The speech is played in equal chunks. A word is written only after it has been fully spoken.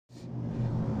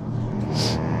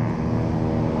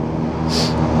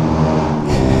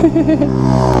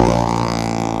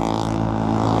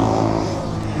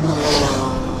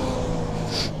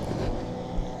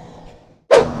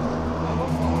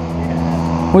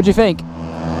What'd you think?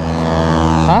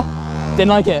 Huh? Didn't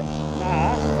like it?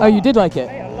 Nah. Oh, you did like it?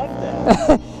 Hey, I loved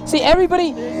it. See,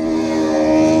 everybody...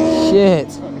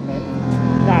 Shit.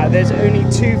 Nah, there's only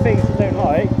two things I don't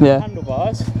like. Yeah.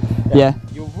 Handlebars. Yeah.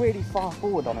 You're really far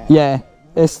forward on it. Yeah.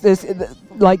 It's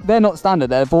like, they're not standard,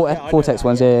 they're Vortex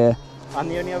ones, yeah. And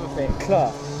the only other thing,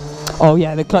 clutch. Oh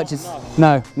yeah, the clutch is...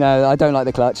 No, I don't like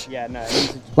the clutch. Yeah, no.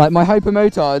 Like, my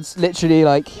hypermotard's literally,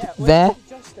 like, there.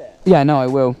 Yeah, no, I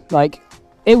will. Like,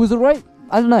 it was alright,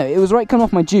 I don't know, it was right coming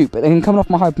off my Duke, but then coming off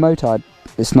my hypermotard,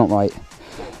 it's not right.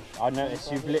 I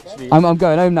noticed you've literally... I'm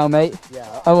going home now, mate.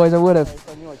 Yeah. Otherwise I would have.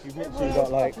 You've literally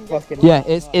got, like, fucking... Yeah,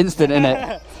 it's instant,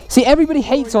 innit? See, everybody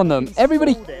hates on them.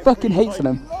 Everybody fucking hates on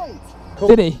them.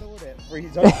 Did he?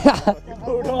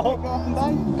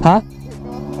 Huh?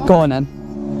 Go on then.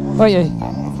 Where are you?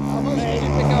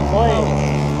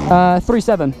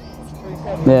 3.7.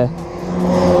 Yeah.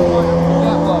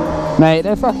 Mate,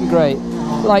 they're fucking great.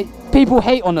 Like, people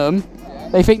hate on them.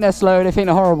 They think they're slow, they think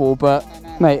they're horrible, but,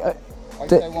 mate...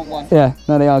 yeah,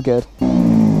 no, they are good.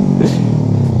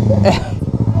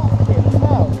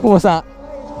 What's that?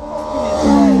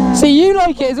 See, you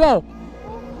like it as well.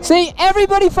 See,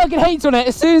 everybody fucking hates on it.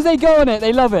 As soon as they go on it,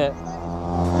 they love it.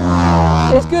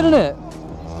 It's good, isn't it?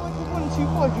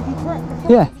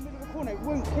 Yeah.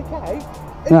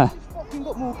 Yeah.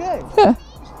 Yeah.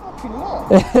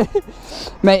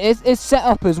 Mate, it's set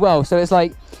up as well, so it's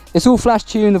like, it's all flash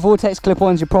tuned, the Vortex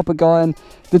clip-ons, your proper guy, and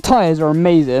the tyres are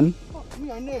amazing.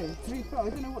 I know. To be fair, I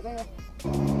don't know what they are.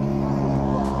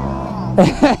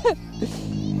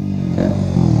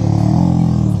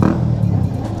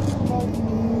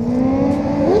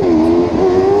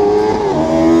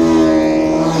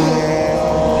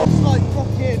 It's like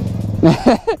fucking...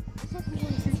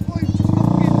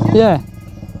 Yeah.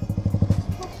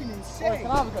 It's fucking insane.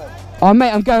 Oh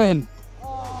mate, I'm going.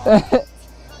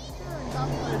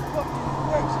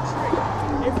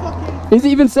 Is it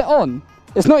even set on?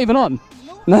 It's not even on.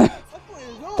 No.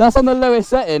 That's on the lowest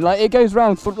setting. Like, it goes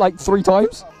round like 3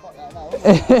 times.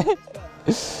 I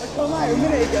come out a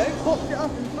minute ago, popped it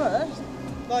up in first,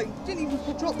 like, didn't even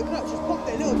drop the clutch, just popped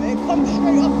it a little bit, it comes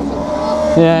straight up.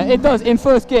 Yeah, it does. In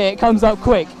first gear, it comes up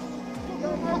quick.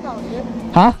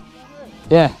 Huh?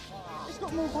 Yeah. It's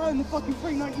got more power than the fucking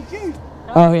 392.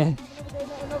 Oh, yeah.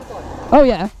 Oh,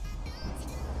 yeah.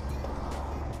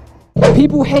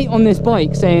 People hate on this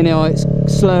bike saying, oh, it's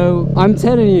slow. I'm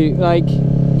telling you, like,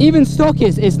 even stock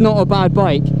it's not a bad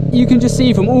bike. You can just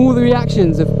see from all the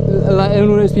reactions of like, all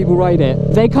those people ride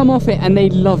it. They come off it and they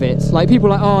love it. Like, people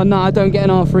are like, oh no, I don't get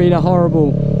an R3, they're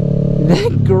horrible.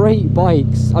 They're great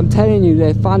bikes. I'm telling you,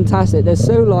 they're fantastic. They're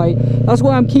so light. That's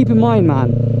why I'm keeping mine,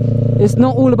 man. It's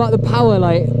not all about the power,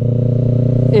 like,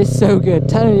 it's so good.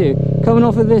 Telling you, coming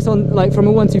off of this on, like, from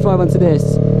a 125 onto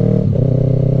this,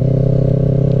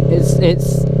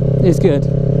 it's good.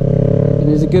 It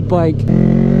is a good bike.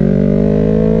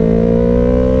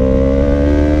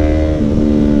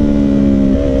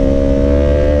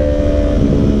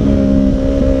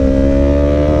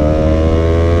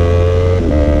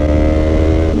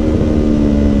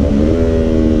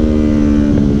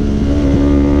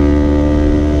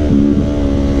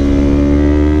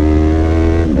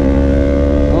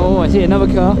 Oh, I see another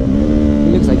car. He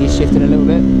looks like he's shifting a little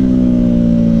bit.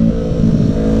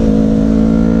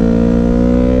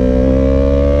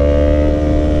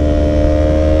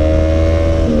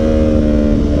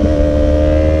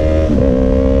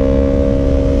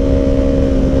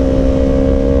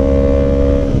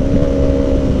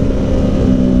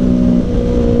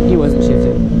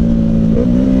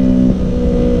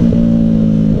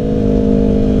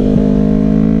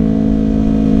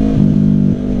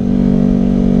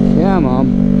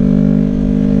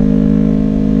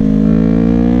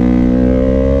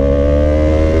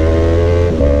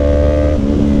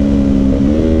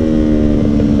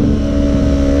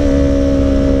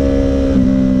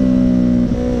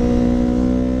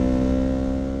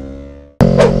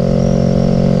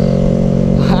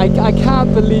 I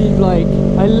can't believe, like,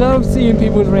 I love seeing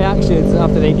people's reactions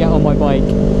after they get on my bike,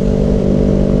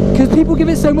 because people give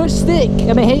it so much stick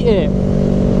and they hate it,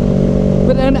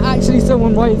 but then actually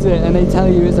someone rides it and they tell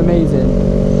you it's amazing.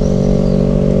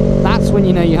 That's when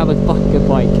you know you have a fucking good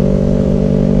bike.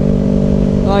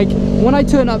 Like, when I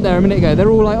turned up there a minute ago, they're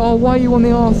all like, oh, why are you on the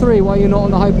R3, why are you not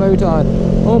on the hyper motard?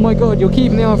 Oh my god, you're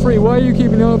keeping the R3, why are you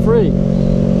keeping the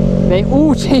R3? They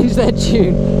all change their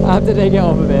tune after they get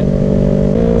off of it.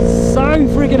 So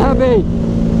freaking happy.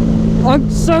 I'm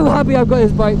so happy I've got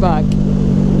this bike back.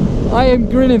 I am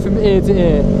grinning from ear to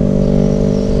ear.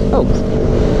 Oh,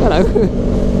 hello.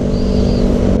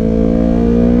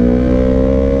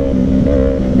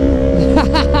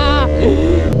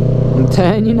 I'm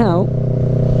telling you now,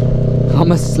 I'm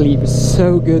gonna sleep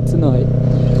so good tonight.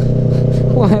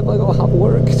 Why have I got to have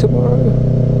work tomorrow?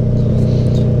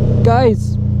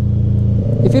 Guys,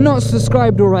 if you're not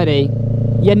subscribed already,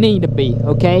 you need to be,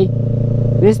 okay?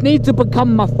 This needs to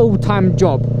become my full-time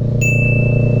job.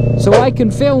 So I can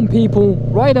film people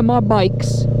riding my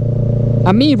bikes,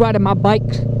 and me riding my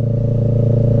bike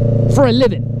for a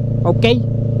living, okay?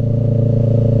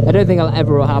 I don't think that'll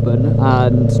ever happen,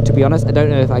 and to be honest, I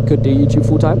don't know if I could do YouTube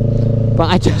full-time,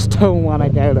 but I just don't want to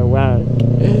go to work.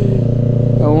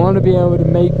 I want to be able to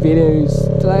make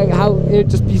videos, like how it'd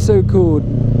just be so cool to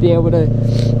be able to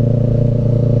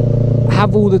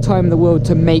have all the time in the world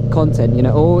to make content, you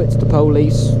know. Oh, it's the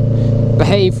police,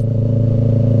 behave.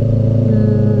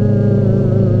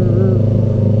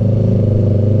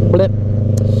 Blip.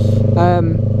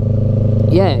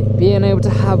 Yeah, being able to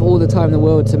have all the time in the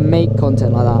world to make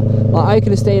content like that. Like, I could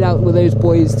have stayed out with those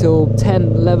boys till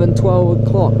 10, 11, 12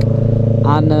 o'clock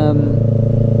and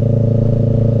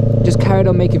just carried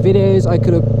on making videos. I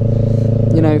could have,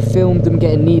 you know, filmed them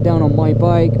getting knee down on my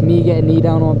bike, me getting knee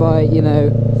down on my bike, you know,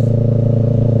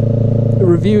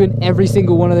 reviewing every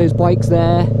single one of those bikes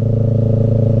there.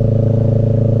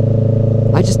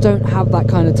 I just don't have that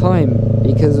kind of time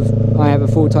because I have a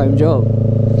full-time job.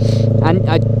 And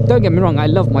don't get me wrong, I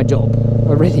love my job,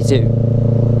 I really do.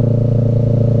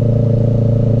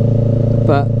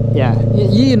 But yeah,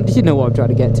 you know what I'm trying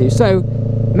to get to. So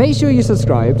make sure you're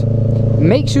subscribed.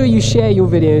 Make sure you share your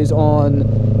videos on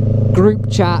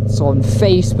group chats, on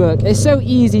Facebook. It's so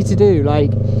easy to do,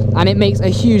 like, and it makes a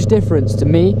huge difference to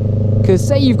me. Because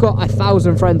say you've got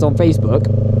 1,000 friends on Facebook,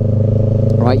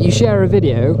 right? You share a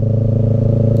video,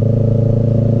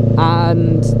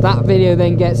 and that video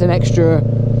then gets an extra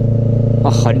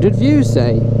 100 views,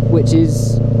 say, which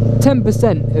is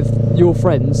 10% of your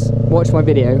friends watch my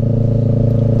video.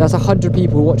 That's 100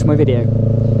 people watch my video.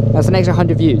 That's an extra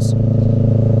 100 views.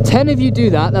 10 of you do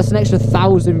that, that's an extra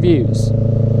 1,000 views.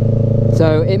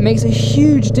 So it makes a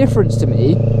huge difference to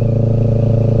me.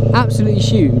 Absolutely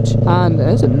huge. And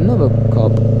there's another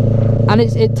cop. And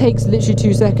it takes literally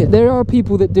 2 seconds. There are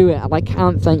people that do it, and I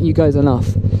can't thank you guys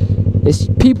enough. It's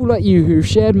people like you who've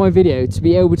shared my video to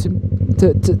be able to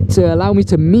allow me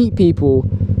to meet people.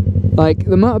 Like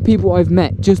the amount of people I've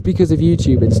met just because of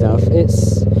YouTube and stuff.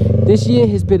 This year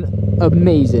has been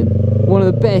amazing. One of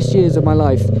the best years of my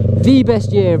life. The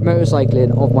best year of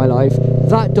motorcycling of my life.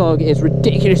 That dog is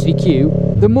ridiculously cute.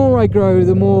 The more I grow,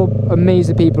 the more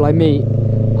amazing people I meet.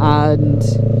 And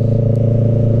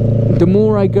the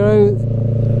more I grow,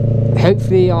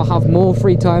 hopefully I'll have more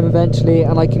free time eventually,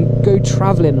 and I can go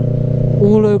travelling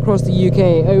all across the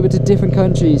UK, over to different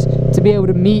countries, to be able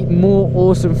to meet more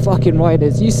awesome fucking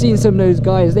riders. You've seen some of those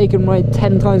guys, they can ride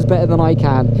 10 times better than I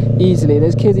can, easily.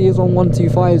 There's kiddies on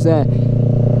 125s there,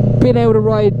 being able to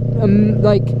ride,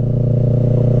 like,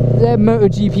 they're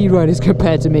MotoGP riders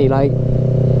compared to me. Like,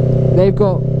 they've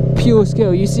got pure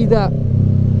skill. You see that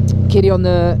kiddie on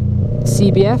the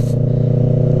CBF,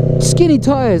 skinny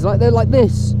tyres, like they're like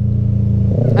this,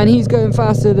 and he's going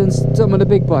faster than some of the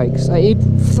big bikes. Like, he'd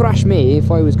thrash me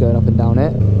if I was going up and down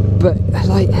it. But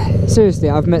like, seriously,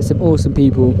 I've met some awesome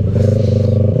people.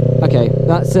 Okay,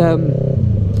 that's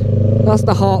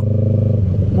the heart,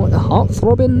 what, the heart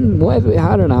throbbing, whatever,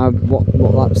 I don't know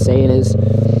what that saying is.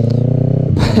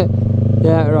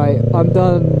 Yeah, right, I'm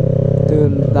done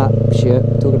doing that shit,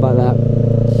 talking about that.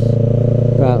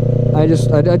 But I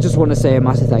just want to say a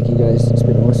massive thank you, guys. It's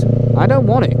been awesome. I don't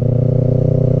want to.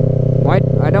 Why?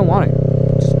 I don't want to.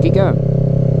 Just keep going.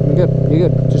 You're good. You're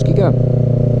good. Just keep going.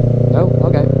 Oh,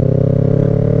 okay.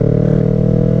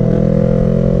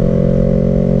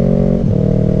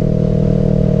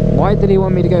 Why did he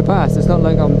want me to go past? It's not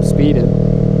like I'm speeding.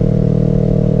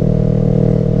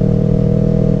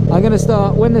 I'm going to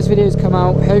start, when this video's come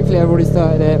out, hopefully I've already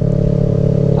started it.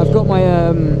 I've got my,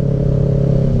 I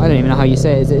don't even know how you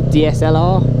say it, is it a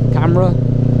DSLR camera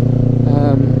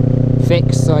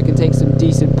fixed, so I can take some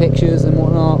decent pictures and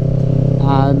whatnot,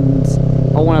 and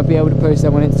I want to be able to post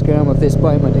them on Instagram of this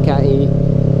bike, my Ducati,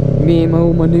 me and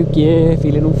all my new gear,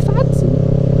 feeling all fancy.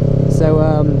 So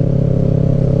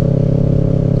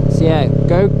yeah,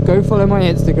 go follow my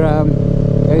Instagram,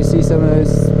 go see some of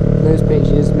those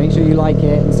pictures, make sure you like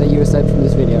it and say you were sent from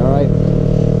this video, alright?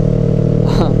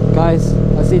 Guys,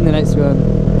 I'll see you in the next one.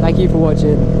 Thank you for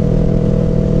watching.